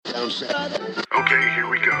Okay, here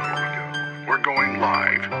we go. We're going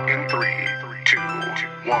live in 3, 2,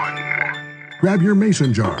 1. Grab your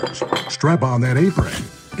mason jars, strap on that apron.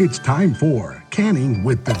 It's time for Canning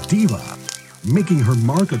with the Diva, making her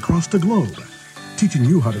mark across the globe, teaching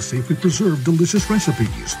you how to safely preserve delicious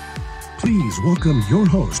recipes. Please welcome your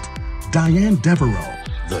host, Diane Devereaux,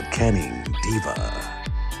 the Canning Diva.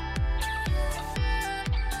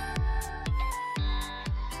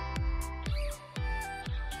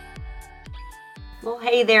 Well,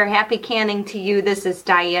 hey there. Happy canning to you. This is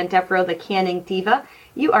Diane Devereaux, the Canning Diva.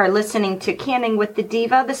 You are listening to Canning with the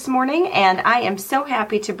Diva this morning, and I am so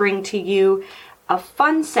happy to bring to you a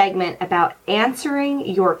fun segment about answering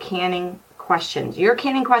your canning questions. Your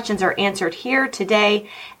canning questions are answered here today,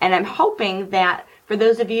 and I'm hoping that for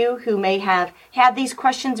those of you who may have had these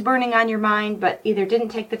questions burning on your mind, but either didn't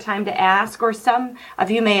take the time to ask, or some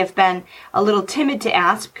of you may have been a little timid to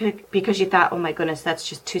ask because you thought, oh my goodness, that's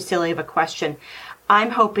just too silly of a question.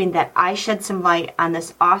 I'm hoping that I shed some light on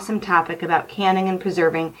this awesome topic about canning and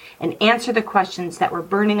preserving and answer the questions that were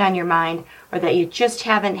burning on your mind or that you just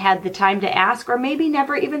haven't had the time to ask or maybe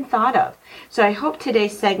never even thought of. So I hope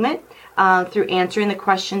today's segment, through answering the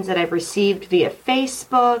questions that I've received via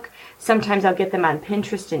Facebook, sometimes I'll get them on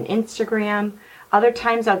Pinterest and Instagram. Other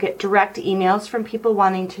times I'll get direct emails from people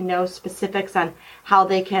wanting to know specifics on how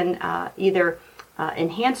they can either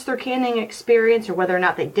enhance their canning experience or whether or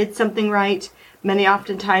not they did something right. Many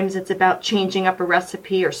oftentimes it's about changing up a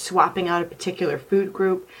recipe or swapping out a particular food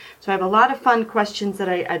group. So I have a lot of fun questions that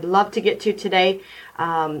I'd love to get to today.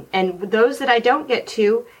 And those that I don't get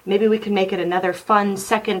to, maybe we can make it another fun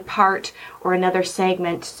second part or another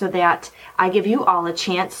segment so that I give you all a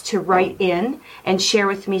chance to write in and share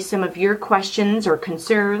with me some of your questions or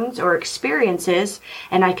concerns or experiences,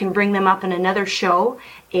 and I can bring them up in another show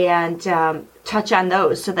and touch on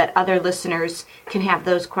those so that other listeners can have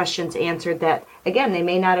those questions answered that, again, they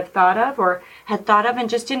may not have thought of or had thought of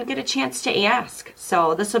and just didn't get a chance to ask.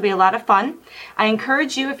 So this will be a lot of fun. I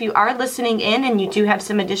encourage you, if you are listening in and you do have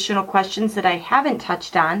some additional questions that I haven't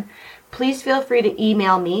touched on, please feel free to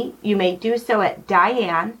email me. You may do so at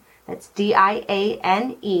Diane, that's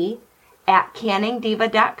DIANE, at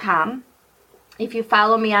canningdiva.com. If you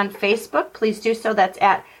follow me on Facebook, please do so. That's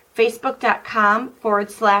at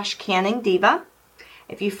facebook.com/canningdiva.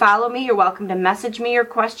 If you follow me, you're welcome to message me your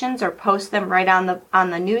questions or post them right on the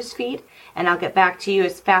news feed, and I'll get back to you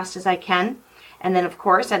as fast as I can. And then, of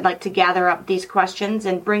course, I'd like to gather up these questions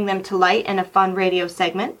and bring them to light in a fun radio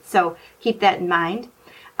segment, so keep that in mind.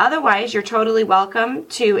 Otherwise, you're totally welcome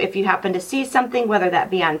to, if you happen to see something, whether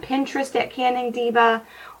that be on Pinterest at Canning Diva,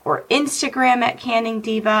 or Instagram at Canning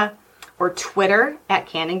Diva, or Twitter at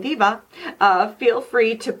Canning Diva, feel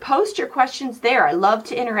free to post your questions there. I love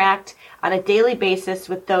to interact on a daily basis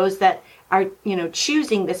with those that are,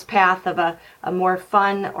 choosing this path of a more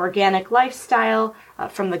fun, organic lifestyle,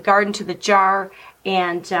 from the garden to the jar.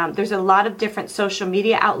 And there's a lot of different social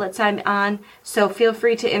media outlets I'm on, so feel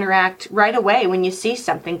free to interact right away when you see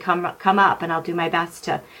something come up, and I'll do my best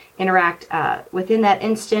to interact within that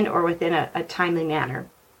instant or within a timely manner.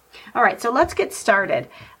 All right, so let's get started.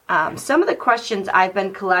 Some of the questions I've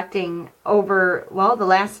been collecting over, the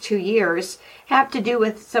last 2 years have to do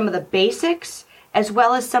with some of the basics as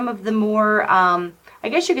well as some of the more, I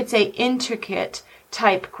guess you could say, intricate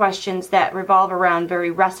type questions that revolve around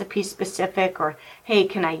very recipe specific or, hey,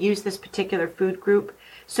 can I use this particular food group?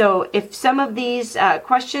 So if some of these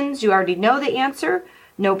questions you already know the answer,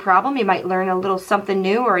 no problem. You might learn a little something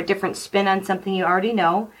new or a different spin on something you already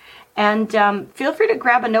know. And feel free to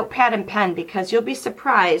grab a notepad and pen because you'll be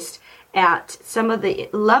surprised at some of the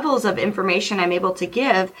levels of information I'm able to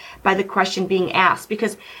give by the question being asked.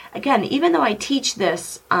 Because, again, even though I teach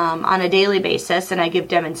this on a daily basis and I give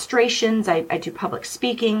demonstrations, I do public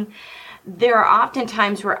speaking, there are often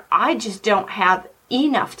times where I just don't have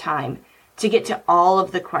enough time to get to all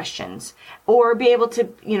of the questions or be able to,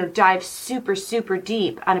 dive super, super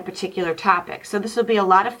deep on a particular topic. So this will be a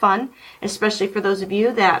lot of fun, especially for those of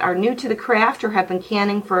you that are new to the craft or have been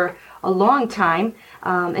canning for a long time.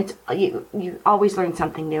 You always learn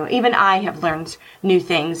something new. Even I have learned new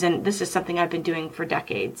things, and this is something I've been doing for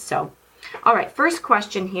decades. So, all right, first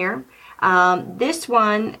question here. This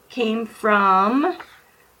one came from...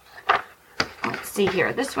 Let's see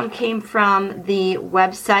here. This one came from the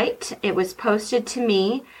website. It was posted to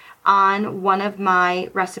me on one of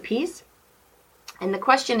my recipes. And the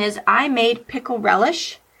question is, I made pickle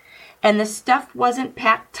relish and the stuff wasn't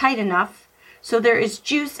packed tight enough, so there is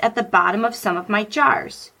juice at the bottom of some of my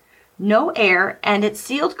jars. No air, and it's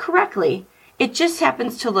sealed correctly. It just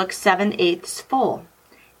happens to look 7/8 full.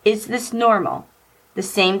 Is this normal? The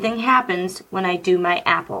same thing happens when I do my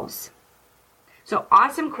apples. So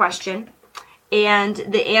awesome question. And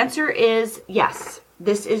the answer is yes,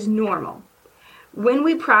 this is normal. When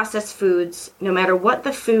we process foods, no matter what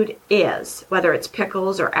the food is, whether it's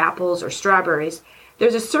pickles or apples or strawberries,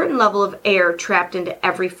 there's a certain level of air trapped into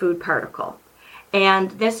every food particle.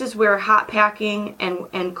 And this is where hot packing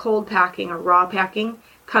and cold packing or raw packing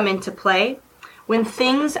come into play. When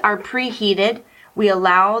things are preheated, we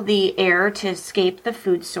allow the air to escape the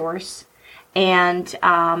food source, and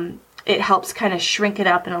it helps kind of shrink it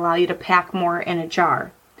up and allow you to pack more in a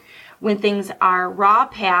jar. When things are raw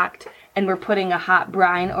packed and we're putting a hot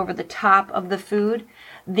brine over the top of the food,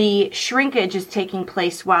 the shrinkage is taking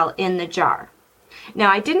place while in the jar.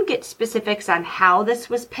 Now, I didn't get specifics on how this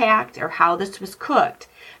was packed or how this was cooked,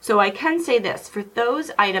 so I can say this. For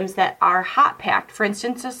those items that are hot packed, for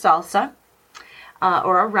instance, a salsa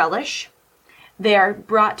or a relish, they are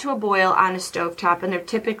brought to a boil on a stovetop, and they're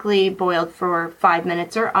typically boiled for 5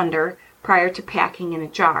 minutes or under prior to packing in a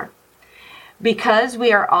jar. Because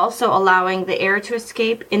we are also allowing the air to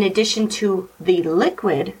escape, in addition to the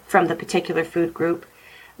liquid from the particular food group,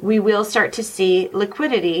 we will start to see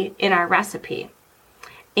liquidity in our recipe.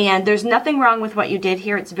 And there's nothing wrong with what you did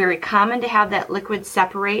here. It's very common to have that liquid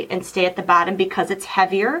separate and stay at the bottom because it's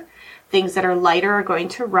heavier. Things that are lighter are going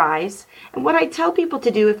to rise. And what I tell people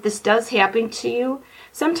to do if this does happen to you,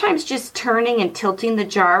 sometimes just turning and tilting the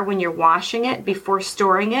jar when you're washing it before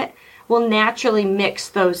storing it will naturally mix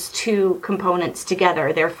those two components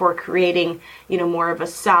together, therefore creating, more of a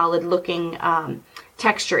solid looking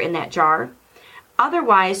texture in that jar.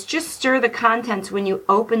 Otherwise, just stir the contents when you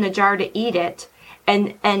open the jar to eat it,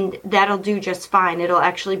 and that'll do just fine. It'll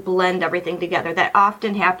actually blend everything together. That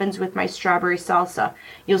often happens with my strawberry salsa.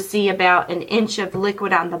 You'll see about an inch of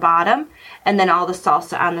liquid on the bottom and then all the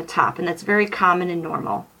salsa on the top, and that's very common and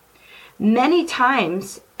normal. Many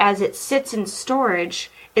times, as it sits in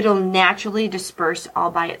storage, it'll naturally disperse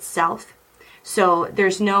all by itself. So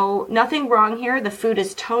there's nothing wrong here. The food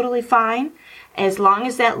is totally fine. As long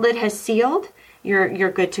as that lid has sealed,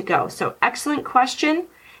 you're good to go. So excellent question.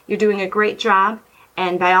 You're doing a great job.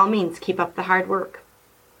 And by all means, keep up the hard work.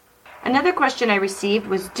 Another question I received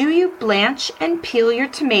was, do you blanch and peel your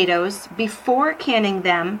tomatoes before canning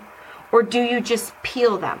them, or do you just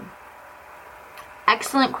peel them?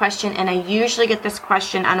 Excellent question, and I usually get this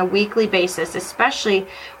question on a weekly basis, especially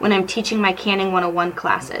when I'm teaching my Canning 101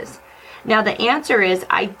 classes. Now, the answer is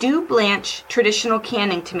I do blanch traditional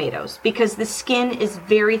canning tomatoes because the skin is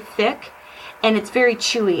very thick and it's very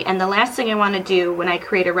chewy, and the last thing I want to do when I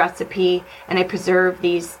create a recipe and I preserve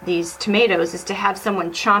these tomatoes is to have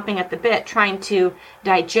someone chomping at the bit trying to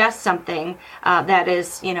digest something that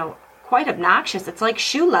is, quite obnoxious. It's like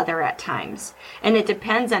shoe leather at times, and it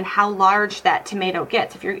depends on how large that tomato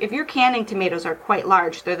gets. If your canning tomatoes are quite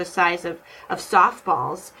large, they're the size of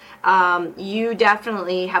softballs, you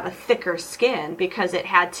definitely have a thicker skin because it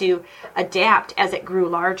had to adapt as it grew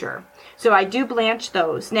larger. So I do blanch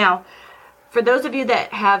those. Now, for those of you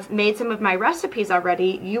that have made some of my recipes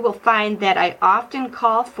already, you will find that I often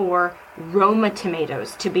call for Roma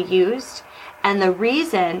tomatoes to be used. And the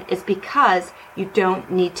reason is because you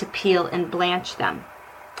don't need to peel and blanch them.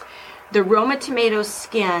 The Roma tomato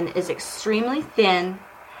skin is extremely thin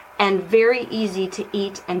and very easy to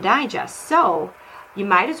eat and digest. So you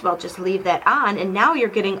might as well just leave that on, and now you're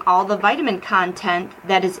getting all the vitamin content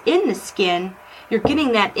that is in the skin. You're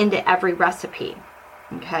getting that into every recipe.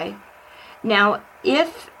 Okay? Now,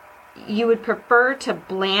 if you would prefer to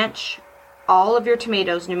blanch all of your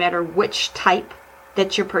tomatoes, no matter which type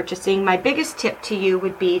that you're purchasing, my biggest tip to you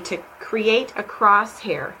would be to create a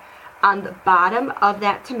crosshair on the bottom of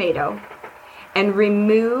that tomato and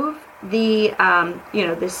remove the,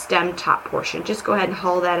 the stem top portion. Just go ahead and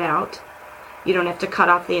hull that out. You don't have to cut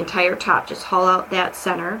off the entire top, just hull out that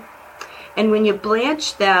center. And when you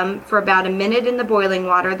blanch them for about a minute in the boiling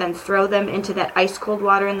water, then throw them into that ice cold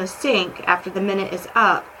water in the sink after the minute is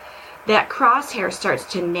up, that crosshair starts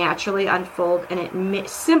to naturally unfold, and it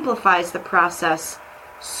simplifies the process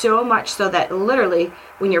so much so that literally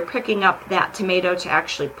when you're picking up that tomato to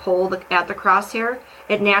actually pull at the crosshair,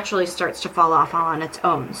 it naturally starts to fall off all on its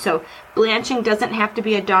own. So blanching doesn't have to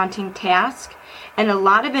be a daunting task. And a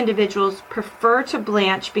lot of individuals prefer to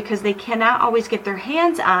blanch because they cannot always get their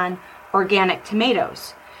hands on organic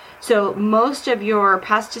tomatoes. So most of your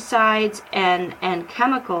pesticides and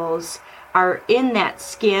chemicals are in that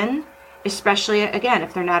skin, especially, again,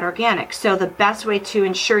 if they're not organic. So the best way to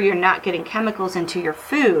ensure you're not getting chemicals into your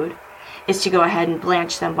food is to go ahead and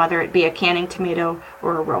blanch them, whether it be a canning tomato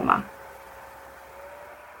or a Roma.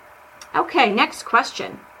 Okay, next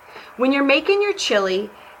question. When you're making your chili,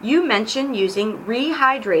 you mentioned using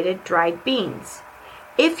rehydrated dried beans.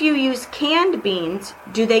 If you use canned beans,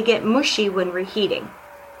 do they get mushy when reheating?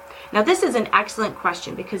 Now, this is an excellent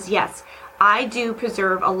question because, yes, I do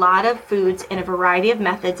preserve a lot of foods in a variety of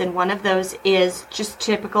methods, and one of those is just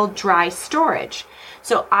typical dry storage.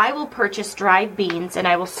 So I will purchase dried beans and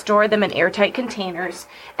I will store them in airtight containers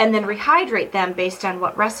and then rehydrate them based on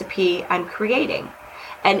what recipe I'm creating.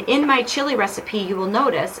 And in my chili recipe, you will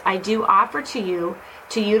notice I do offer to you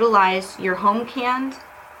to utilize your home canned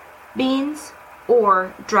beans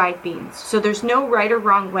or dried beans. So there's no right or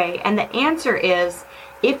wrong way. And the answer is,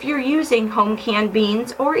 if you're using home canned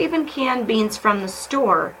beans or even canned beans from the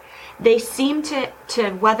store, they seem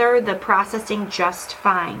to weather the processing just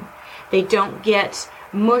fine. They don't get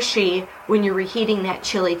mushy when you're reheating that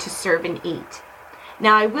chili to serve and eat.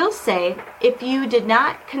 Now, I will say, if you did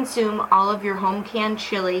not consume all of your home canned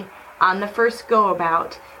chili on the first go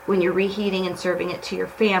about when you're reheating and serving it to your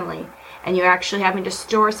family, and you're actually having to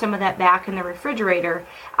store some of that back in the refrigerator,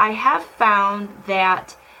 I have found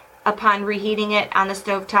that upon reheating it on the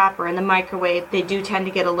stovetop or in the microwave, they do tend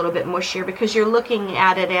to get a little bit mushier because you're looking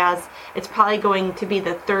at it as it's probably going to be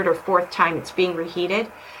the third or fourth time it's being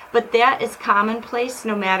reheated. But that is commonplace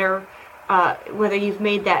no matter whether you've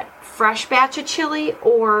made that fresh batch of chili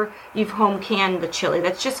or you've home canned the chili.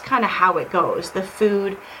 That's just kind of how it goes. The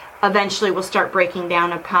food eventually will start breaking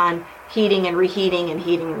down upon heating and reheating and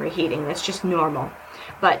heating and reheating. That's just normal.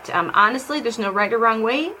 But honestly, there's no right or wrong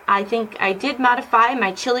way. I think I did modify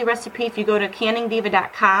my chili recipe. If you go to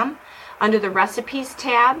canningdiva.com, under the recipes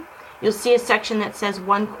tab, you'll see a section that says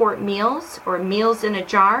 1 quart meals or meals in a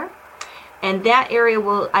jar. And that area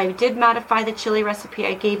I did modify the chili recipe.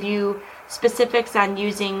 I gave you specifics on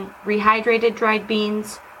using rehydrated dried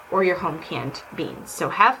beans or your home canned beans. So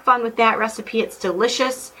have fun with that recipe. It's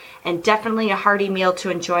delicious and definitely a hearty meal to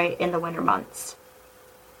enjoy in the winter months.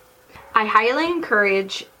 I highly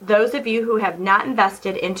encourage those of you who have not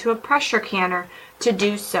invested into a pressure canner to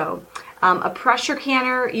do so. A pressure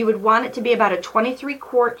canner, you would want it to be about a 23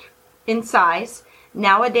 quart in size.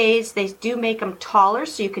 Nowadays, they do make them taller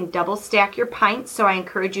so you can double stack your pints. So I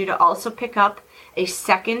encourage you to also pick up a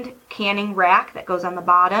second canning rack that goes on the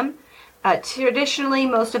bottom. Traditionally,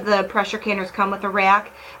 most of the pressure canners come with a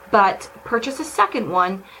rack, but purchase a second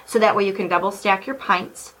one so that way you can double stack your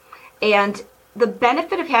pints. And the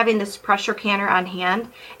benefit of having this pressure canner on hand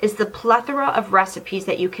is the plethora of recipes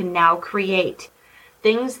that you can now create.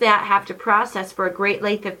 Things that have to process for a great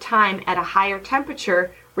length of time at a higher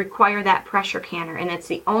temperature require that pressure canner, and it's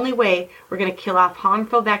the only way we're going to kill off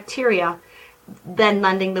harmful bacteria, then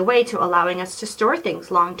lending the way to allowing us to store things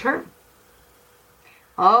long term.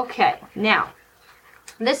 Okay, now,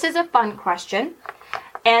 this is a fun question,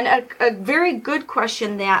 and a very good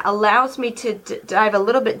question that allows me to dive a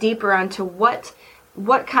little bit deeper onto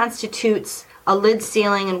what constitutes a lid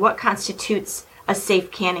sealing and what constitutes a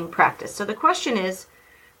safe canning practice. So the question is,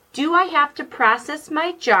 do I have to process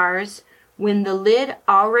my jars when the lid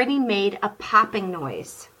already made a popping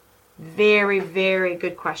noise? Very, very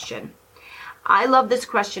good question. I love this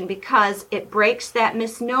question because it breaks that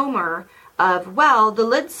misnomer of, well, the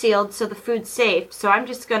lid's sealed so the food's safe, so I'm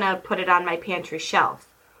just going to put it on my pantry shelf.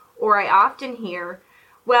 Or I often hear,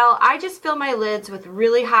 well, I just fill my lids with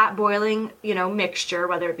really hot boiling, mixture,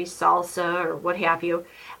 whether it be salsa or what have you.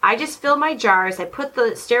 I just fill my jars, I put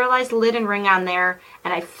the sterilized lid and ring on there,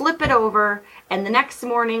 and I flip it over, and the next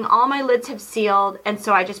morning all my lids have sealed, and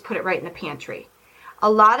so I just put it right in the pantry. A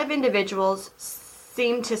lot of individuals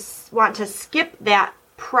seem to want to skip that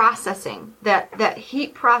processing, that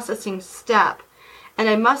heat processing step. And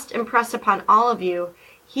I must impress upon all of you,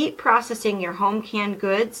 heat processing your home canned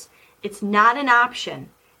goods, it's not an option,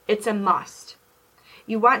 it's a must.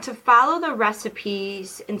 You want to follow the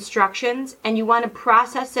recipe's instructions and you want to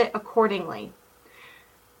process it accordingly.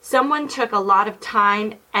 Someone took a lot of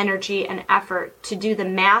time, energy, and effort to do the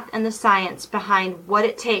math and the science behind what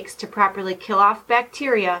it takes to properly kill off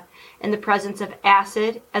bacteria in the presence of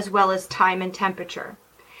acid as well as time and temperature.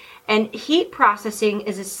 And heat processing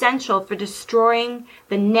is essential for destroying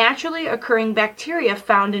the naturally occurring bacteria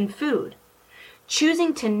found in food.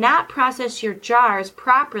 Choosing to not process your jars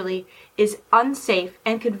properly is unsafe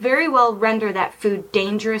and could very well render that food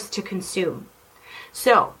dangerous to consume.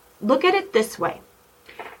 So, look at it this way.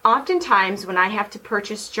 Oftentimes, when I have to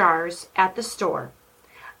purchase jars at the store,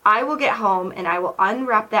 I will get home and I will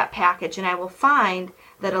unwrap that package and I will find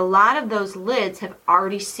that a lot of those lids have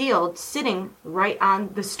already sealed sitting right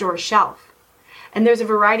on the store shelf. And there's a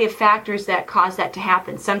variety of factors that cause that to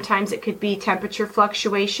happen. Sometimes it could be temperature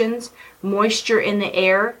fluctuations, moisture in the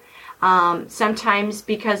air. Sometimes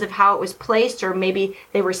because of how it was placed, or maybe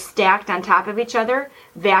they were stacked on top of each other,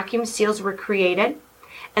 vacuum seals were created.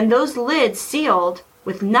 And those lids sealed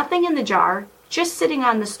with nothing in the jar, just sitting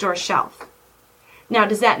on the store shelf. Now,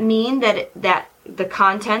 does that mean that the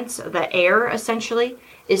contents, the air essentially,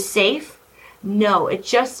 is safe? No, it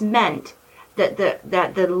just meant that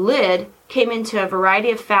the lid came into a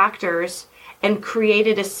variety of factors and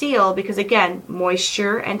created a seal because, again,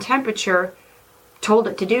 moisture and temperature told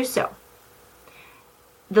it to do so.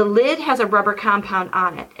 The lid has a rubber compound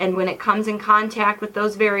on it, and when it comes in contact with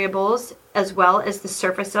those variables, as well as the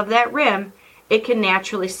surface of that rim, it can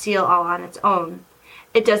naturally seal all on its own.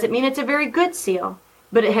 It doesn't mean it's a very good seal,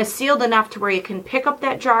 but it has sealed enough to where you can pick up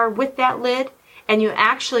that jar with that lid, and you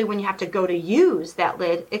actually, when you have to go to use that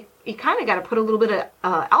lid, you kind of got to put a little bit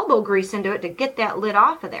of elbow grease into it to get that lid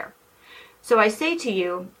off of there. So I say to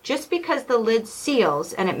you, just because the lid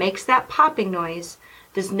seals and it makes that popping noise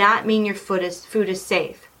does not mean your food is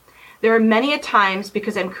safe. There are many a times,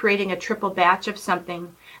 because I'm creating a triple batch of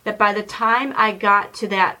something, that by the time I got to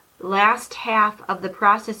that last half of the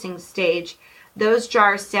processing stage, those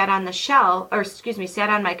jars sat on the shelf, sat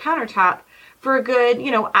on my countertop for a good,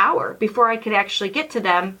 hour before I could actually get to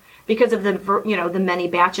them because of the many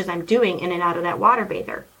batches I'm doing in and out of that water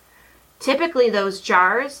bather. Typically those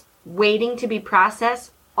jars waiting to be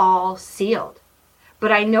processed, all sealed.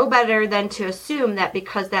 But I know better than to assume that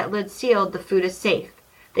because that lid's sealed, the food is safe.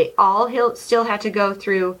 They all still had to go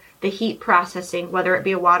through the heat processing, whether it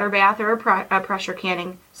be a water bath or a pressure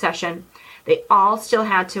canning session. They all still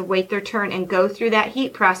had to wait their turn and go through that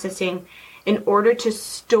heat processing in order to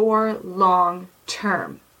store long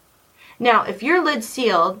term. Now, if your lid's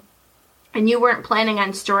sealed and you weren't planning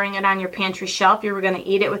on storing it on your pantry shelf, you were going to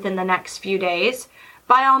eat it within the next few days,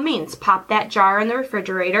 by all means, pop that jar in the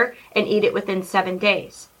refrigerator and eat it within 7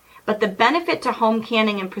 days. But the benefit to home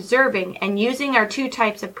canning and preserving and using our two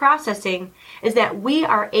types of processing is that we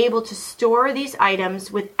are able to store these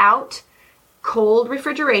items without cold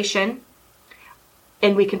refrigeration,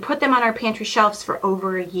 and we can put them on our pantry shelves for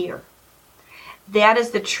over a year. That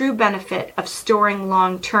is the true benefit of storing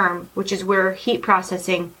long term, which is where heat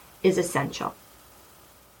processing is essential.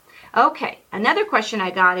 Okay, another question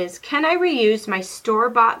I got is, can I reuse my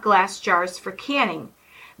store-bought glass jars for canning?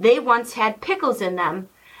 They once had pickles in them,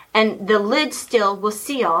 and the lid still will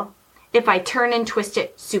seal if I turn and twist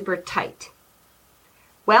it super tight.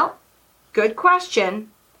 Well, good question.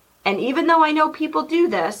 And even though I know people do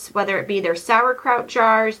this, whether it be their sauerkraut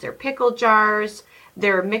jars, their pickle jars,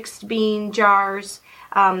 their mixed bean jars,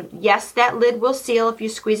 yes, that lid will seal if you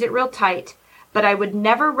squeeze it real tight, but I would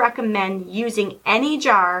never recommend using any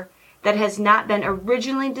jar that has not been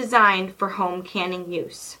originally designed for home canning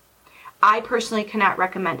use. I personally cannot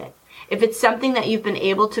recommend it. If it's something that you've been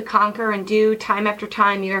able to conquer and do time after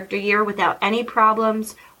time, year after year, without any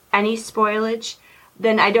problems, any spoilage,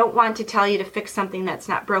 then I don't want to tell you to fix something that's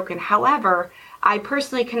not broken. However, I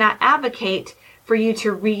personally cannot advocate for you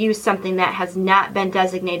to reuse something that has not been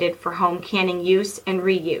designated for home canning use and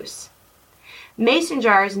reuse. Mason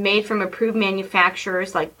jars made from approved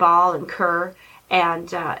manufacturers like Ball and Kerr,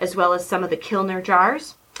 and as well as some of the Kilner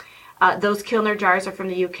jars. Those Kilner jars are from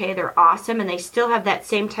the UK. They're awesome, and they still have that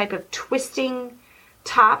same type of twisting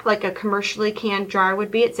top like a commercially canned jar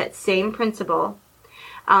would be. It's that same principle.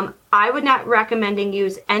 I would not recommend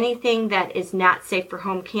use anything that is not safe for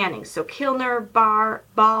home canning. So Kilner,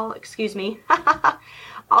 Ball,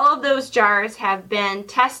 all of those jars have been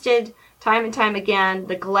tested time and time again.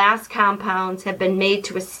 The glass compounds have been made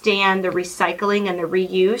to withstand the recycling and the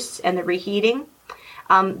reuse and the reheating.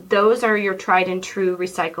 Those are your tried and true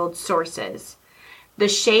recycled sources. The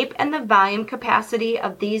shape and the volume capacity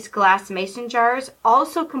of these glass mason jars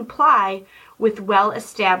also comply with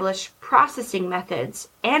well-established processing methods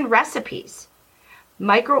and recipes.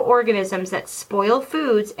 Microorganisms that spoil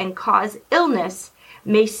foods and cause illness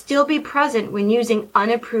may still be present when using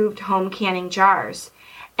unapproved home canning jars.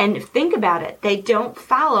 And think about it, they don't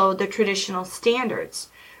follow the traditional standards.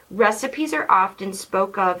 Recipes are often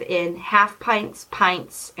spoke of in half pints,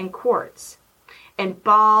 pints, and quarts. And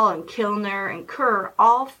Ball and Kilner and Kerr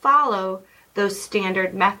all follow those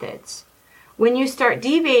standard methods. When you start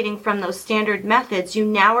deviating from those standard methods, you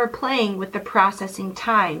now are playing with the processing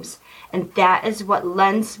times. And that is what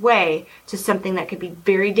lends way to something that could be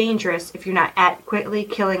very dangerous if you're not adequately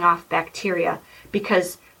killing off bacteria,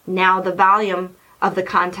 because now the volume of the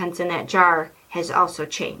contents in that jar has also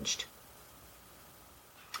changed.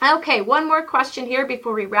 Okay, one more question here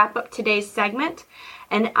before we wrap up today's segment.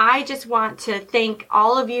 And I just want to thank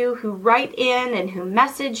all of you who write in and who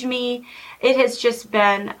message me. It has just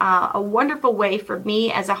been a wonderful way for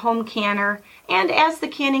me as a home canner and as the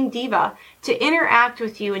Canning Diva to interact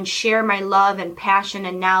with you and share my love and passion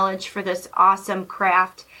and knowledge for this awesome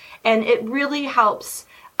craft. And it really helps,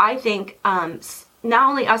 I think, not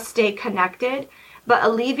only us stay connected, but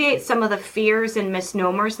alleviate some of the fears and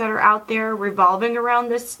misnomers that are out there revolving around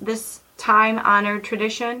this time-honored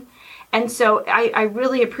tradition. And so I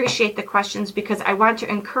really appreciate the questions, because I want to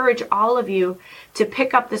encourage all of you to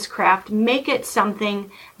pick up this craft, make it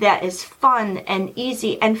something that is fun and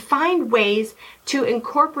easy, and find ways to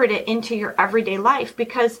incorporate it into your everyday life.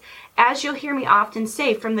 Because as you'll hear me often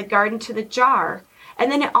say, from the garden to the jar,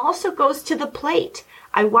 and then it also goes to the plate.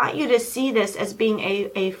 I want you to see this as being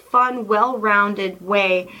a fun, well-rounded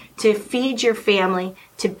way to feed your family,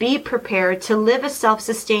 to be prepared, to live a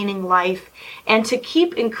self-sustaining life, and to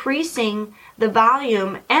keep increasing the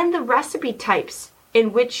volume and the recipe types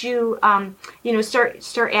in which you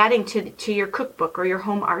start adding to your cookbook or your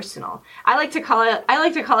home arsenal. I like to call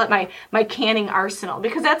it my canning arsenal,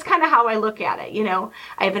 because that's kind of how I look at it.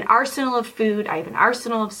 I have an arsenal of food, I have an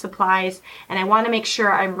arsenal of supplies, and I want to make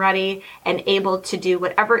sure I'm ready and able to do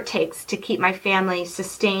whatever it takes to keep my family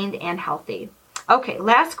sustained and healthy. Okay,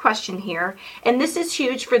 last question here, and this is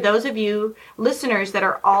huge for those of you listeners that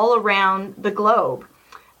are all around the globe.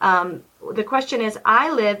 The question is,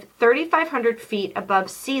 I live 3,500 feet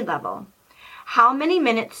above sea level. How many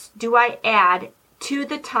minutes do I add to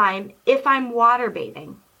the time if I'm water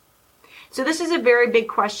bathing? So this is a very big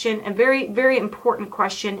question, a very, very important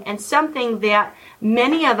question, and something that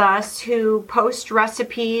many of us who post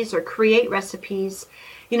recipes or create recipes,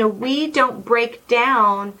 we don't break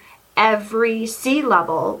down every sea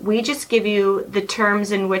level. We just give you the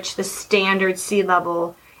terms in which the standard sea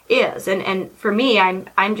level is. And for me,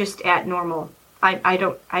 I'm just at normal. I'm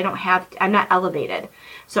not elevated.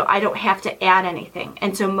 So I don't have to add anything.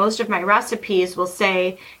 And so most of my recipes will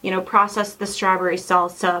say, process the strawberry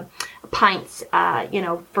salsa pints,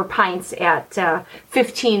 for pints at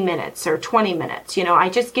 15 minutes or 20 minutes. I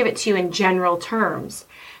just give it to you in general terms.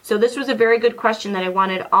 So this was a very good question that I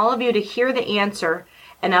wanted all of you to hear the answer.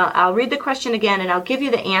 And I'll read the question again, and I'll give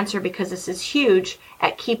you the answer, because this is huge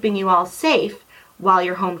at keeping you all safe while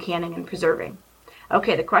you're home canning and preserving.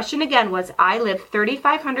 Okay, the question again was, I live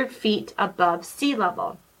 3,500 feet above sea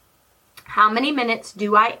level. How many minutes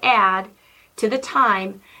do I add to the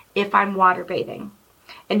time if I'm water bathing?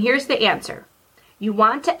 And here's the answer. You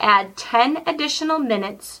want to add 10 additional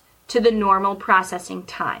minutes to the normal processing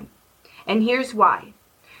time. And here's why.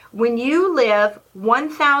 When you live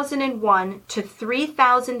 1,001 to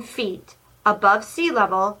 3,000 feet above sea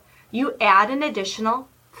level, you add an additional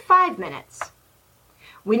 5 minutes.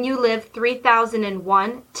 When you live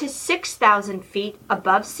 3,001 to 6,000 feet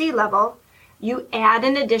above sea level, you add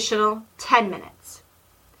an additional 10 minutes.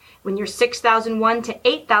 When you're 6,001 to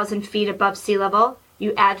 8,000 feet above sea level,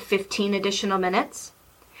 you add 15 additional minutes.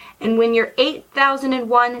 And when you're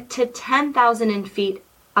 8,001 to 10,000 feet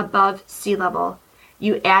above sea level,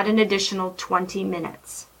 you add an additional 20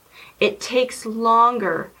 minutes. It takes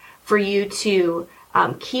longer for you to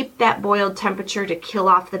keep that boiled temperature to kill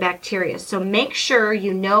off the bacteria. So make sure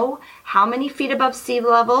you know how many feet above sea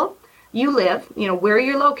level you live, where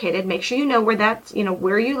you're located. Make sure you know where that's,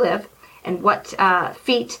 where you live and what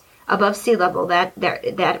feet above sea level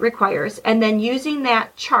that requires. And then using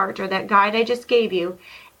that chart or that guide I just gave you,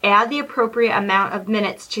 add the appropriate amount of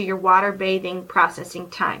minutes to your water bathing processing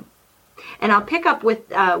time. And I'll pick up with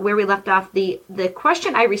where we left off. The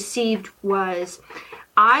question I received was,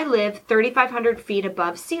 I live 3,500 feet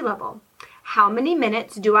above sea level. How many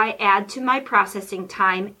minutes do I add to my processing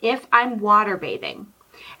time if I'm water bathing?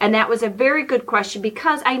 And that was a very good question,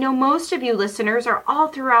 because I know most of you listeners are all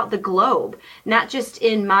throughout the globe, not just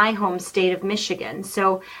in my home state of Michigan.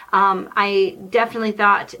 So I definitely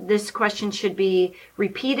thought this question should be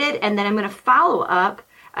repeated, and then I'm going to follow up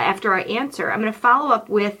after I answer. I'm going to follow up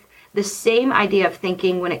with the same idea of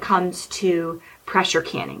thinking when it comes to pressure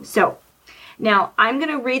canning. So now I'm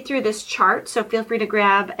going to read through this chart, so feel free to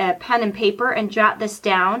grab a pen and paper and jot this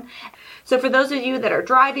down. So for those of you that are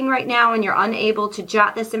driving right now and you're unable to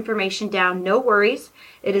jot this information down, no worries.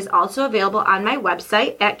 It is also available on my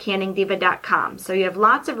website at canningdiva.com. So you have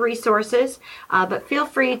lots of resources, but feel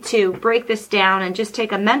free to break this down and just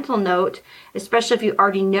take a mental note, especially if you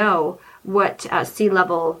already know what sea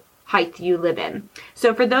level height you live in.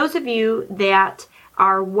 So for those of you that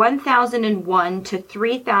are 1,001 to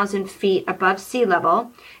 3,000 feet above sea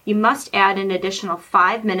level, you must add an additional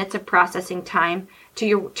 5 minutes of processing time to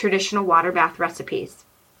your traditional water bath recipes.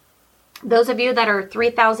 Those of you that are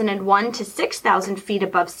 3,001 to 6,000 feet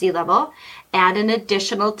above sea level, add an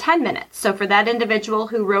additional 10 minutes. So for that individual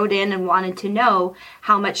who wrote in and wanted to know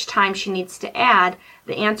how much time she needs to add,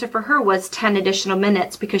 the answer for her was 10 additional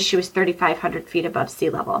minutes because she was 3,500 feet above sea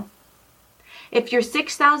level. If you're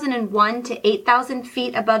 6,001 to 8,000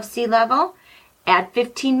 feet above sea level, add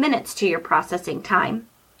 15 minutes to your processing time.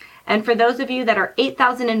 And for those of you that are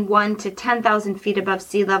 8,001 to 10,000 feet above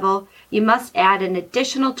sea level, you must add an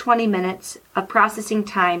additional 20 minutes of processing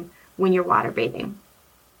time when you're water bathing.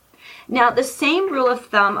 Now, the same rule of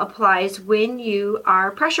thumb applies when you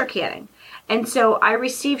are pressure canning. And so I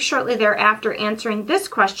received shortly thereafter answering this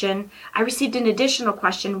question, I received an additional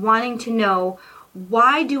question wanting to know,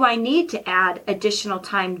 why do I need to add additional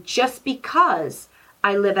time just because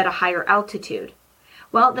I live at a higher altitude?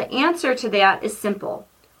 Well, the answer to that is simple.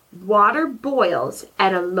 Water boils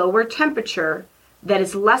at a lower temperature that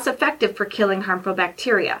is less effective for killing harmful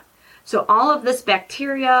bacteria. So all of this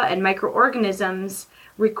bacteria and microorganisms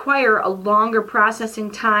require a longer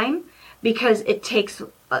processing time because it takes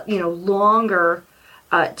longer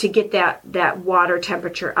to get that water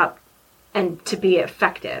temperature up and to be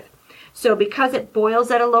effective. So because it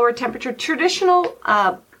boils at a lower temperature, traditional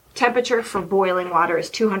temperature for boiling water is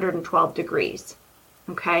 212 degrees.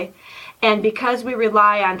 Okay? And because we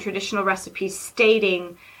rely on traditional recipes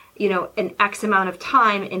stating, an X amount of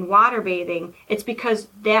time in water bathing, it's because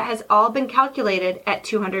that has all been calculated at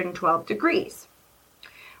 212 degrees.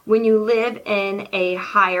 When you live in a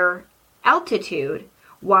higher altitude,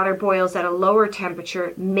 water boils at a lower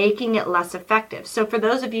temperature, making it less effective. So for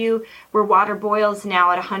those of you where water boils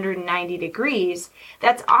now at 190 degrees,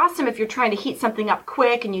 that's awesome if you're trying to heat something up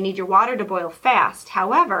quick and you need your water to boil fast.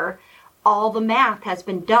 However, all the math has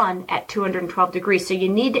been done at 212 degrees, so you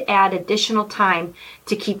need to add additional time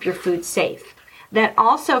to keep your food safe. That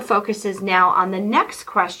also focuses now on the next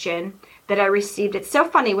question that I received. It's so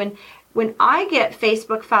funny when I get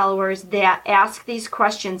Facebook followers that ask these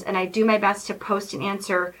questions, and I do my best to post an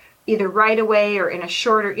answer either right away or in a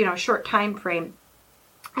short time frame.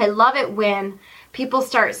 I love it when people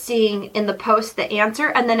start seeing in the post the answer,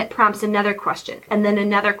 and then it prompts another question, and then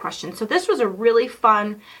another question. So this was a really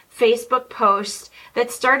fun Facebook post that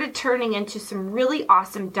started turning into some really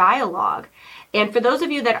awesome dialogue. And for those of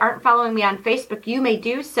you that aren't following me on Facebook, you may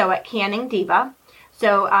do so at Canning Diva.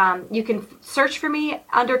 So you can search for me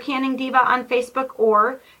under Canning Diva on Facebook,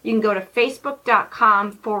 or you can go to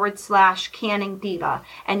facebook.com/Canning Diva,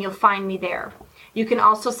 and you'll find me there. You can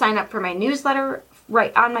also sign up for my newsletter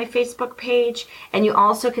right on my Facebook page, and you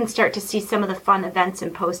also can start to see some of the fun events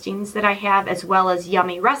and postings that I have, as well as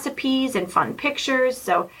yummy recipes and fun pictures.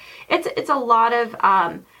 So it's a lot of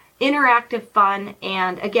interactive fun.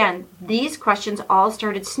 And again, these questions all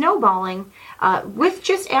started snowballing with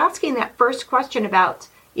just asking that first question about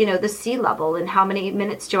the sea level and how many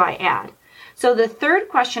minutes do I add. So the third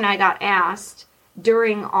question I got asked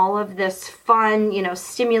during all of this fun,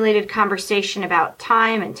 stimulated conversation about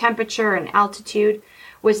time and temperature and altitude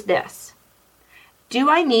was this: do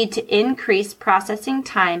I need to increase processing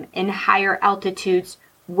time in higher altitudes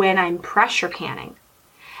when I'm pressure canning?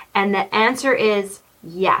 And the answer is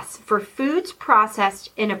yes. For foods processed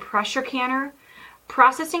in a pressure canner,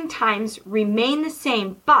 processing times remain the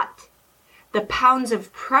same, but the pounds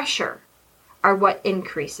of pressure are what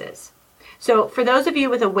increases. So for those of you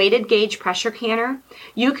with a weighted gauge pressure canner,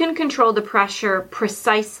 you can control the pressure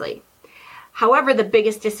precisely. However, the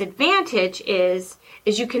biggest disadvantage is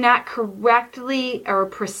you cannot correctly or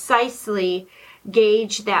precisely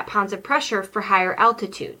gauge that pounds of pressure for higher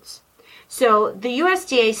altitudes. So the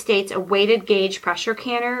USDA states a weighted gauge pressure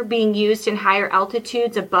canner being used in higher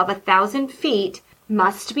altitudes above 1,000 feet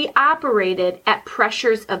must be operated at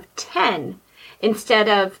pressures of 10 instead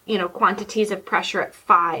of, quantities of pressure at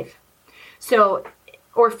 5. So,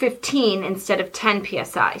 or 15 instead of 10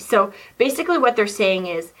 psi. So basically what they're saying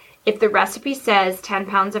is if the recipe says 10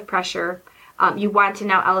 pounds of pressure, you want to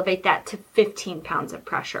now elevate that to 15 pounds of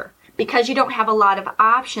pressure. Because you don't have a lot of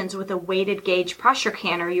options with a weighted gauge pressure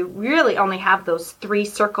canner, you really only have those 3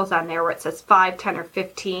 circles on there where it says 5, 10, or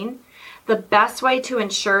 15. The best way to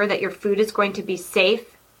ensure that your food is going to be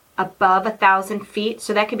safe above 1,000 feet,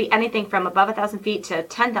 so that could be anything from above 1,000 feet to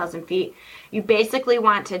 10,000 feet, you basically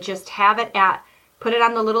want to just have it put it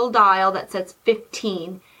on the little dial that says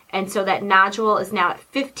 15, and so that nodule is now at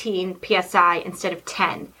 15 psi instead of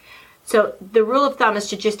 10. So the rule of thumb is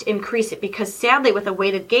to just increase it, because sadly with a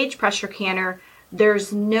weighted gauge pressure canner,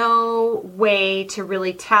 there's no way to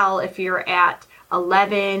really tell if you're at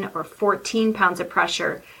 11 or 14 pounds of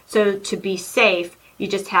pressure. So to be safe, you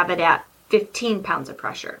just have it at 15 pounds of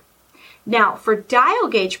pressure. Now, for dial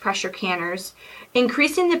gauge pressure canners,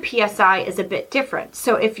 increasing the PSI is a bit different.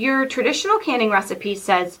 So if your traditional canning recipe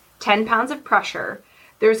says 10 pounds of pressure,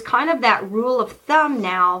 there's kind of that rule of thumb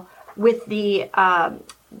now with the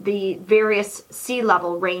various sea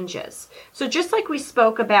level ranges. So just like we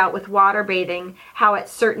spoke about with water bathing, how at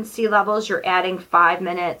certain sea levels you're adding 5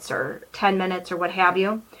 minutes or 10 minutes or what have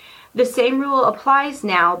you, the same rule applies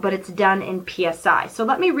now, but it's done in PSI. So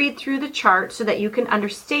let me read through the chart so that you can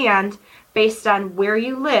understand, based on where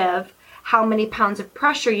you live, how many pounds of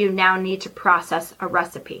pressure you now need to process a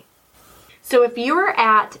recipe. So if you are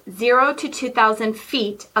at 0 to 2,000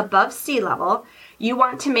 feet above sea level, you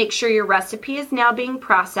want to make sure your recipe is now being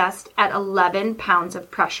processed at 11 pounds of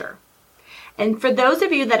pressure. And for those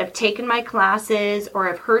of you that have taken my classes or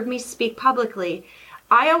have heard me speak publicly,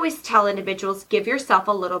 I always tell individuals, give yourself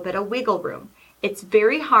a little bit of wiggle room. It's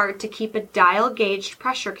very hard to keep a dial gauged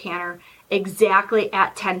pressure canner exactly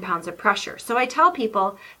at 10 pounds of pressure. So I tell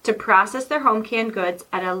people to process their home canned goods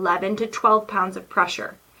at 11 to 12 pounds of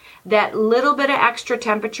pressure. That little bit of extra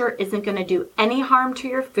temperature isn't going to do any harm to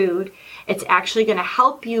your food. It's actually going to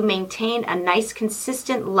help you maintain a nice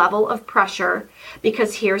consistent level of pressure,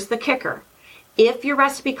 because here's the kicker. If your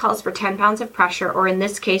recipe calls for 10 pounds of pressure, or in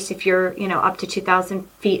this case, if you're up to 2,000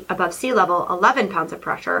 feet above sea level, 11 pounds of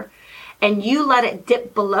pressure, and you let it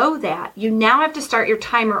dip below that, you now have to start your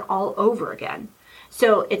timer all over again.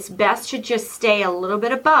 So it's best to just stay a little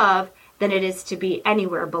bit above than it is to be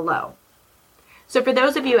anywhere below. So for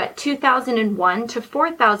those of you at 2,001 to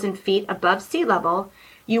 4,000 feet above sea level,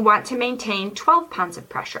 you want to maintain 12 pounds of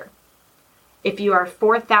pressure. If you are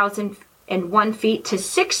 4,001 feet to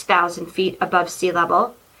 6,000 feet above sea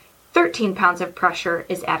level, 13 pounds of pressure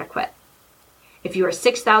is adequate. If you are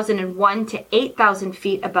 6,001 to 8,000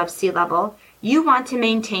 feet above sea level, you want to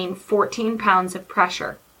maintain 14 pounds of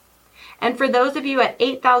pressure. And for those of you at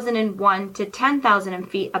 8,001 to 10,000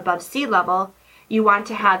 feet above sea level, you want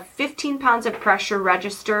to have 15 pounds of pressure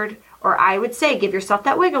registered, or I would say give yourself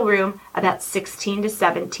that wiggle room, about 16 to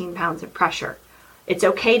 17 pounds of pressure. It's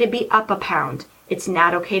okay to be up a pound. It's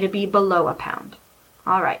not okay to be below a pound.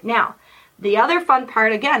 All right, now, the other fun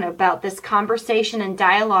part, again, about this conversation and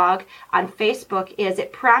dialogue on Facebook is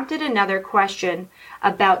it prompted another question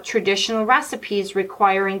about traditional recipes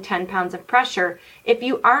requiring 10 pounds of pressure. If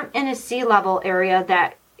you aren't in a sea level area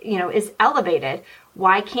that, is elevated,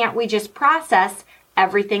 why can't we just process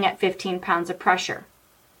everything at 15 pounds of pressure?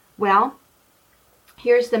 Well,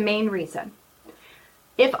 here's the main reason.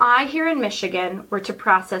 If I here in Michigan were to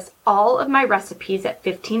process all of my recipes at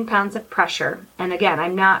 15 pounds of pressure, and again,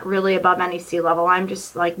 I'm not really above any sea level, I'm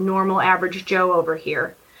just like normal average Joe over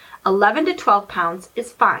here, 11 to 12 pounds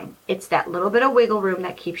is fine. It's that little bit of wiggle room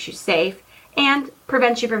that keeps you safe and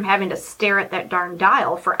prevents you from having to stare at that darn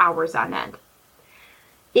dial for hours on end.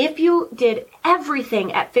 If you did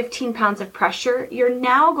everything at 15 pounds of pressure, you're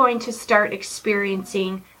now going to start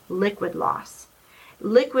experiencing liquid loss.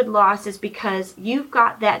 Liquid loss is because you've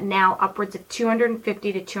got that now upwards of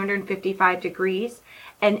 250 to 255 degrees,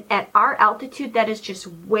 and at our altitude, that is just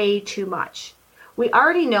way too much. We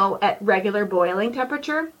already know at regular boiling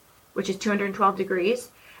temperature, which is 212 degrees,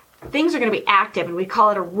 things are going to be active, and we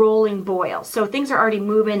call it a rolling boil. So things are already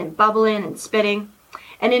moving and bubbling and spitting.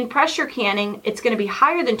 And in pressure canning, it's going to be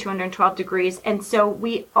higher than 212 degrees. And so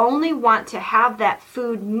we only want to have that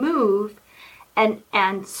food move and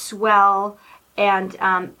swell and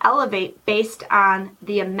elevate based on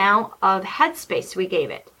the amount of headspace we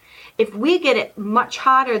gave it. If we get it much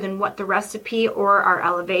hotter than what the recipe or our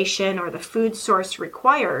elevation or the food source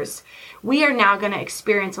requires, we are now going to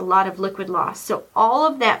experience a lot of liquid loss. So all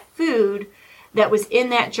of that food that was in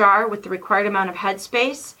that jar with the required amount of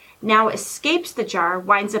headspace now escapes the jar,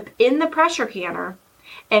 winds up in the pressure canner,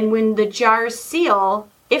 and when the jars seal,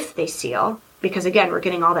 if they seal, because again, we're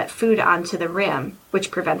getting all that food onto the rim,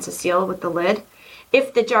 which prevents a seal with the lid.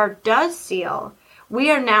 If the jar does seal,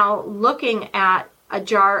 we are now looking at a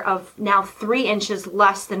jar of now 3 inches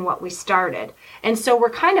less than what we started. And so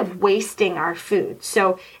we're kind of wasting our food.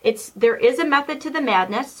 So there is a method to the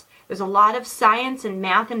madness. There's a lot of science and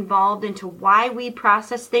math involved into why we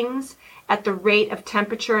process things at the rate of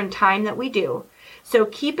temperature and time that we do. So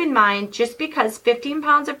keep in mind, just because 15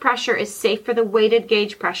 pounds of pressure is safe for the weighted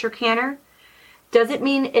gauge pressure canner, doesn't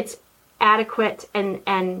mean it's adequate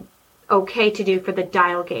and okay to do for the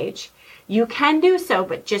dial gauge. You can do so,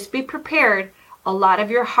 but just be prepared. A lot of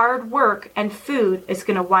your hard work and food is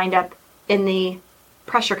going to wind up in the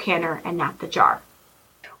pressure canner and not the jar.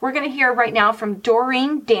 we're going to hear right now from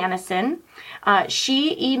Doreen Dannison.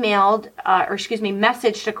 She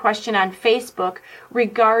messaged a question on Facebook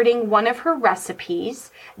regarding one of her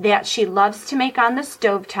recipes that she loves to make on the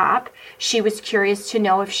stovetop. She was curious to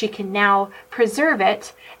know if she can now preserve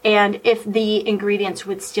it and if the ingredients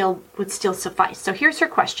would still suffice. So here's her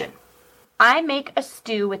question. I make a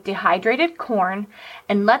stew with dehydrated corn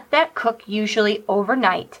and let that cook usually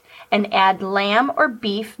overnight and add lamb or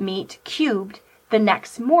beef meat cubed the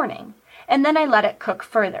next morning, and then I let it cook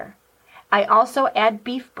further. I also add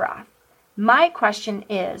beef broth. My question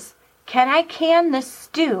is, can I can this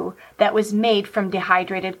stew that was made from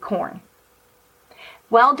dehydrated corn?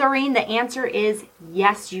 Well, Doreen, the answer is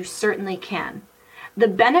yes, you certainly can. The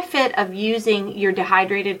benefit of using your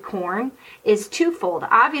dehydrated corn is twofold.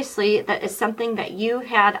 Obviously, that is something that you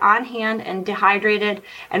had on hand and dehydrated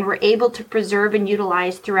and were able to preserve and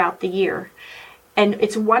utilize throughout the year. And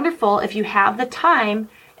it's wonderful if you have the time,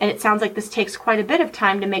 and it sounds like this takes quite a bit of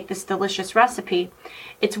time to make this delicious recipe.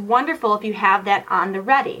 It's wonderful if you have that on the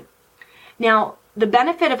ready. Now, the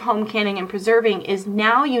benefit of home canning and preserving is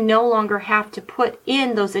now you no longer have to put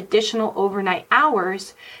in those additional overnight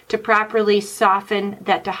hours to properly soften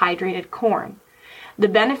that dehydrated corn. The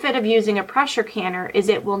benefit of using a pressure canner is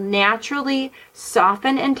it will naturally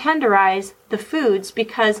soften and tenderize the foods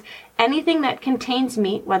because anything that contains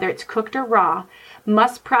meat, whether it's cooked or raw,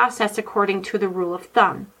 must process according to the rule of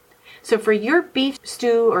thumb. So for your beef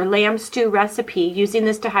stew or lamb stew recipe using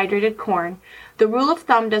this dehydrated corn, the rule of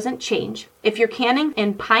thumb doesn't change. If you're canning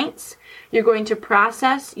in pints, you're going to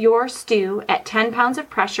process your stew at 10 pounds of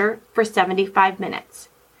pressure for 75 minutes.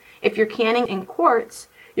 If you're canning in quarts,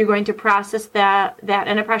 you're going to process that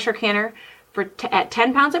in a pressure canner at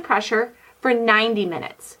 10 pounds of pressure for 90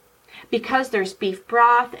 minutes. Because there's beef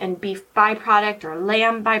broth and beef byproduct or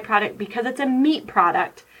lamb byproduct, because it's a meat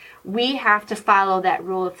product, we have to follow that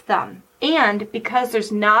rule of thumb. And because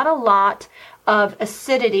there's not a lot of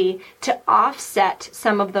acidity to offset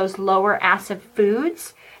some of those lower acid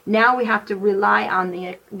foods, now we have to rely on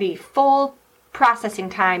the full processing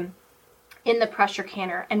time in the pressure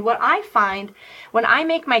canner. And what I find when I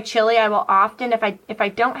make my chili, I will often, if I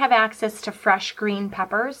don't have access to fresh green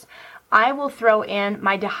peppers, I will throw in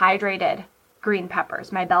my dehydrated green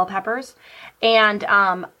peppers, my bell peppers, and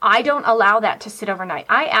I don't allow that to sit overnight.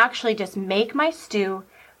 I actually just make my stew,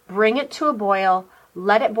 bring it to a boil,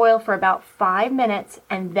 let it boil for about 5 minutes,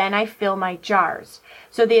 and then I fill my jars.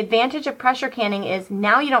 So the advantage of pressure canning is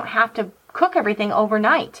now you don't have to cook everything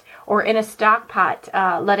overnight or in a stock pot,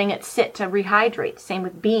 letting it sit to rehydrate. Same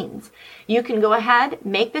with beans. You can go ahead,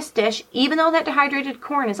 make this dish, even though that dehydrated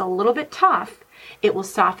corn is a little bit tough, it will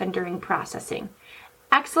soften during processing.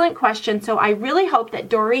 Excellent question. So I really hope that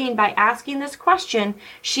Doreen, by asking this question,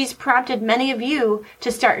 she's prompted many of you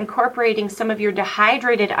to start incorporating some of your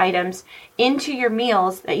dehydrated items into your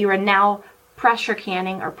meals that you are now pressure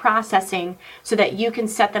canning or processing so that you can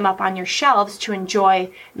set them up on your shelves to enjoy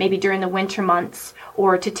maybe during the winter months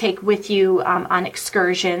or to take with you on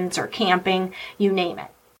excursions or camping, you name it.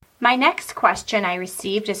 My next question I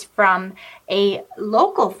received is from a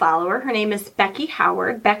local follower. Her name is Becky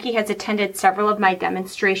Howard. Becky has attended several of my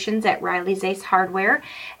demonstrations at Riley's Ace Hardware,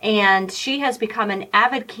 and she has become an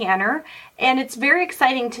avid canner. And it's very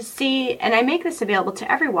exciting to see, and I make this available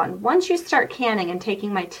to everyone. Once you start canning and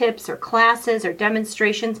taking my tips or classes or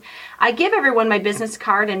demonstrations, I give everyone my business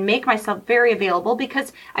card and make myself very available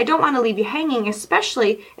because I don't want to leave you hanging,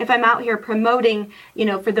 especially if I'm out here promoting,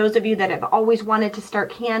 for those of you that have always wanted to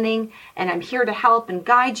start canning and I'm here to help and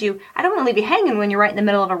guide you. I don't want to leave you hanging when you're right in the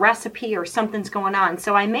middle of a recipe or something's going on.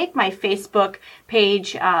 So I make my Facebook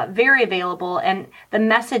page very available, and the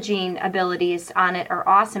messaging abilities on it are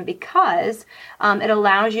awesome because it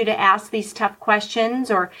allows you to ask these tough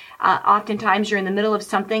questions, or oftentimes you're in the middle of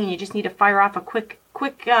something and you just need to fire off a quick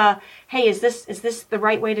hey, is this the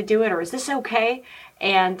right way to do it, or is this okay?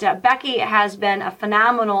 And Becky has been a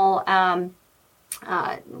phenomenal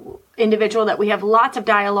individual that we have lots of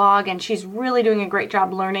dialogue, and she's really doing a great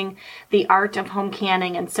job learning the art of home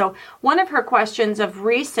canning. And so one of her questions of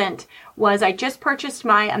recent was, I just purchased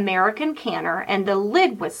my American canner and the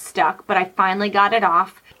lid was stuck, but I finally got it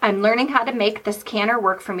off. I'm learning how to make this canner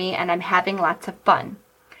work for me, and I'm having lots of fun.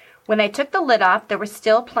 When I took the lid off, there was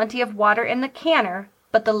still plenty of water in the canner,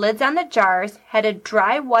 but the lids on the jars had a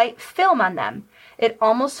dry white film on them. It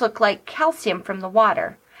almost looked like calcium from the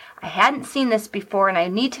water. I hadn't seen this before, and I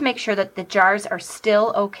need to make sure that the jars are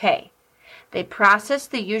still okay. They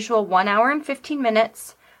processed the usual 1 hour and 15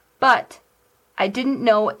 minutes, but I didn't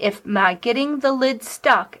know if my getting the lid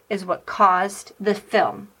stuck is what caused the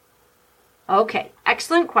film. Okay,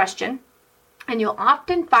 excellent question. And you'll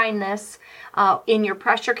often find this in your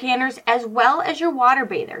pressure canners as well as your water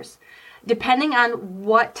bathers. Depending on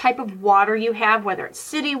what type of water you have, whether it's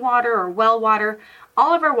city water or well water,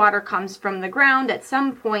 all of our water comes from the ground at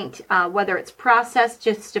some point, whether it's processed,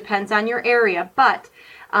 just depends on your area. But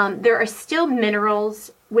there are still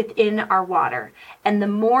minerals within our water. And the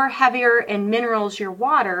more heavier in minerals your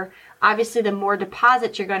water, obviously the more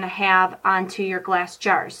deposits you're going to have onto your glass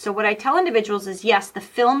jars. So what I tell individuals is, yes, the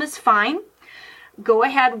film is fine. Go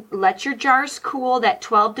ahead, let your jars cool that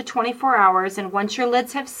 12 to 24 hours, and once your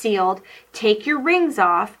lids have sealed, take your rings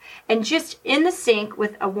off and just in the sink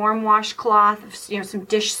with a warm washcloth, some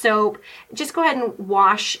dish soap, just go ahead and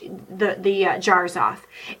wash the jars off.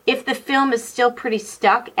 If the film is still pretty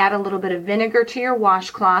stuck, add a little bit of vinegar to your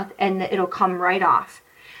washcloth and it'll come right off.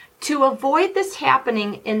 To avoid this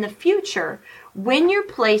happening in the future, when you're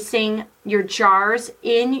placing your jars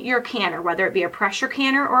in your canner, whether it be a pressure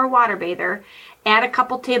canner or a water bather, add a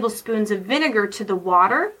couple tablespoons of vinegar to the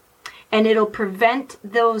water, and it'll prevent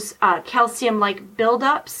those calcium-like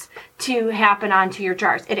buildups to happen onto your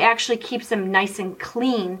jars. It actually keeps them nice and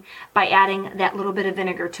clean by adding that little bit of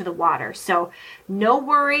vinegar to the water. So no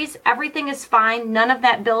worries, everything is fine. None of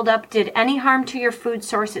that buildup did any harm to your food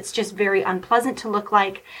source. It's just very unpleasant to look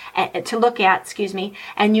at,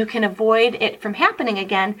 and you can avoid it from happening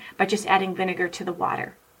again by just adding vinegar to the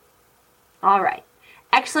water. All right.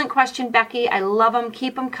 Excellent question, Becky. I love them.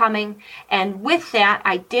 Keep them coming. And with that,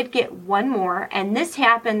 I did get one more, and this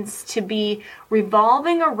happens to be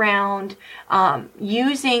revolving around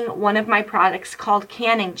using one of my products called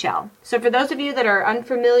canning gel. So for those of you that are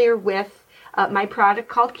unfamiliar with my product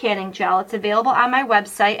called canning gel, it's available on my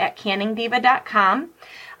website at canningdiva.com.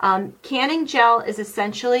 Canning gel is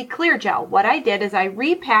essentially clear gel. What I did is I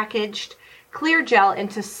repackaged clear gel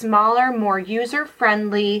into smaller, more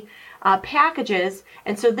user-friendly packages,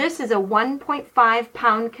 and so this is a 1.5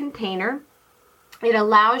 pound container. It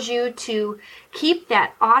allows you to keep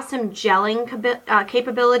that awesome gelling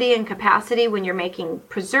capability and capacity when you're making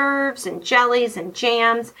preserves and jellies and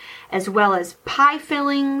jams, as well as pie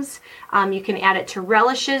fillings. You can add it to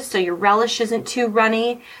relishes so your relish isn't too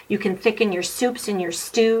runny. You can thicken your soups and your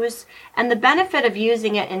stews. And the benefit of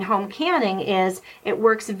using it in home canning is it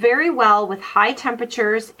works very well with high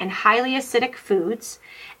temperatures and highly acidic foods.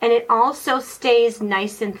 And it also stays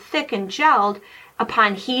nice and thick and gelled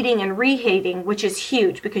upon heating and reheating, which is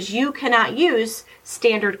huge because you cannot use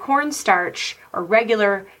standard cornstarch or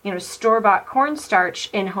regular, store-bought cornstarch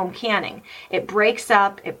in home canning. It breaks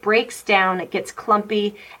up, it breaks down, it gets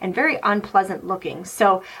clumpy and very unpleasant looking.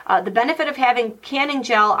 So the benefit of having canning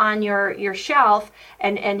gel on your shelf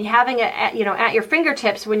and having it at your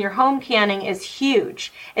fingertips when you're home canning is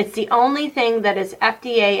huge. It's the only thing that is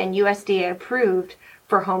FDA and USDA approved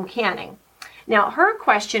for home canning. Now, her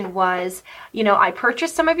question was, I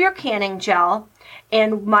purchased some of your canning gel,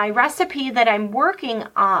 and my recipe that I'm working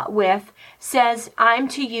with says I'm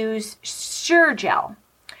to use Sure-Gel.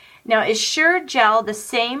 Now, is Sure-Gel the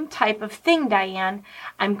same type of thing, Diane?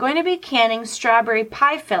 I'm going to be canning strawberry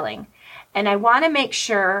pie filling, and I want to make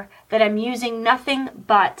sure that I'm using nothing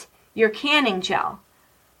but your canning gel.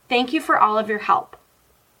 Thank you for all of your help.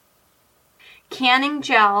 Canning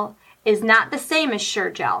gel is not the same as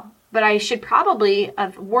Sure-Gel, but I should probably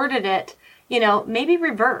have worded it, maybe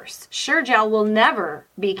reverse. Sure-Gel will never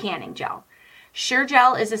be canning gel.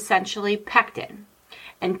 Sure-Gel is essentially pectin.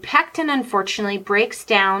 And pectin, unfortunately, breaks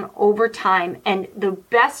down over time. And the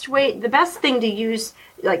best thing to use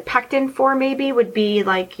like pectin for maybe would be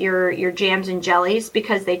like your jams and jellies,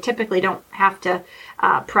 because they typically don't have to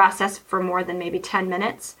process for more than maybe 10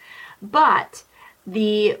 minutes. But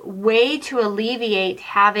the way to alleviate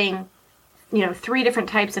having 3 different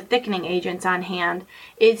types of thickening agents on hand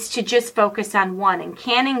is to just focus on one, and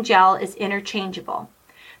canning gel is interchangeable.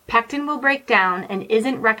 Pectin will break down and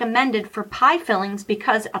isn't recommended for pie fillings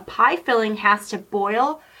because a pie filling has to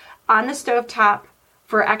boil on the stovetop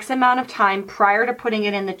for X amount of time prior to putting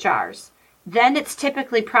it in the jars. Then it's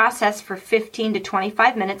typically processed for 15 to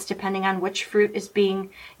 25 minutes depending on which fruit is being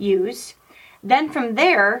used. Then from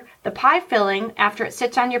there, the pie filling, after it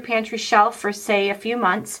sits on your pantry shelf for, say, a few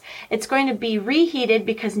months, it's going to be reheated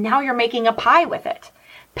because now you're making a pie with it.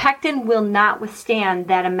 Pectin will not withstand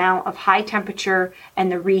that amount of high temperature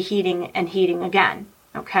and the reheating and heating again.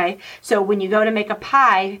 Okay? So when you go to make a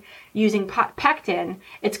pie using pectin,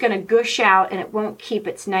 it's going to gush out and it won't keep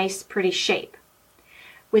its nice, pretty shape.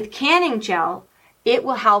 With canning gel, it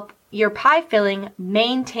will help your pie filling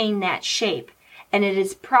maintain that shape. And it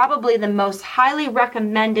is probably the most highly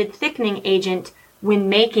recommended thickening agent when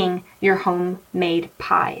making your homemade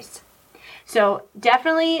pies. So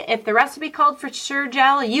definitely, if the recipe called for sugar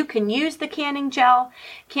gel, you can use the canning gel.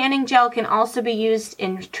 Canning gel can also be used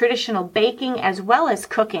in traditional baking as well as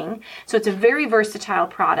cooking. So it's a very versatile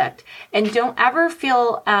product. And don't ever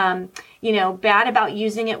feel, bad about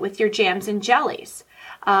using it with your jams and jellies.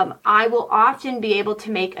 I will often be able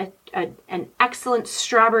to make an excellent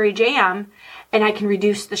strawberry jam, and I can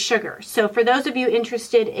reduce the sugar. So for those of you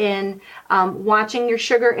interested in watching your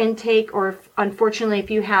sugar intake, or unfortunately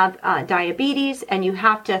if you have diabetes and you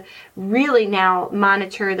have to really now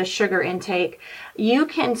monitor the sugar intake, you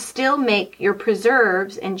can still make your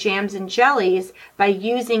preserves and jams and jellies by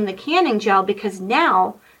using the canning gel, because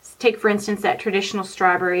now, take for instance that traditional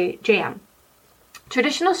strawberry jam.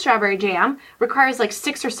 Traditional strawberry jam requires like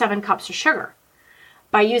 6 or 7 cups of sugar.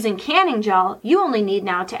 By using canning gel, you only need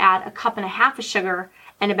now to add 1.5 cups of sugar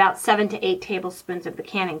and about 7 to 8 tablespoons of the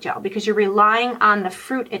canning gel, because you're relying on the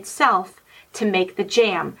fruit itself to make the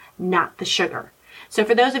jam, not the sugar. So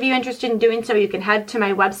for those of you interested in doing so, you can head to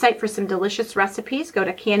my website for some delicious recipes. Go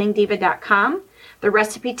to canningdiva.com. The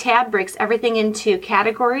recipe tab breaks everything into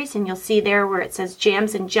categories, and you'll see there where it says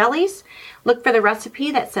jams and jellies. Look for the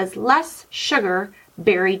recipe that says less sugar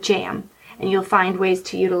berry jam, and you'll find ways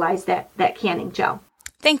to utilize that canning gel.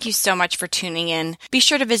 Thank you so much for tuning in. Be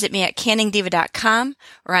sure to visit me at canningdiva.com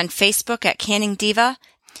or on Facebook at Canning Diva.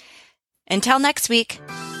 Until next week.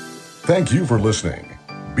 Thank you for listening.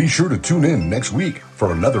 Be sure to tune in next week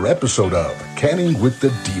for another episode of Canning with the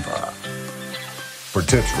Diva. For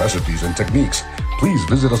tips, recipes, and techniques, please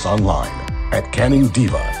visit us online at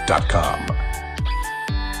canningdiva.com.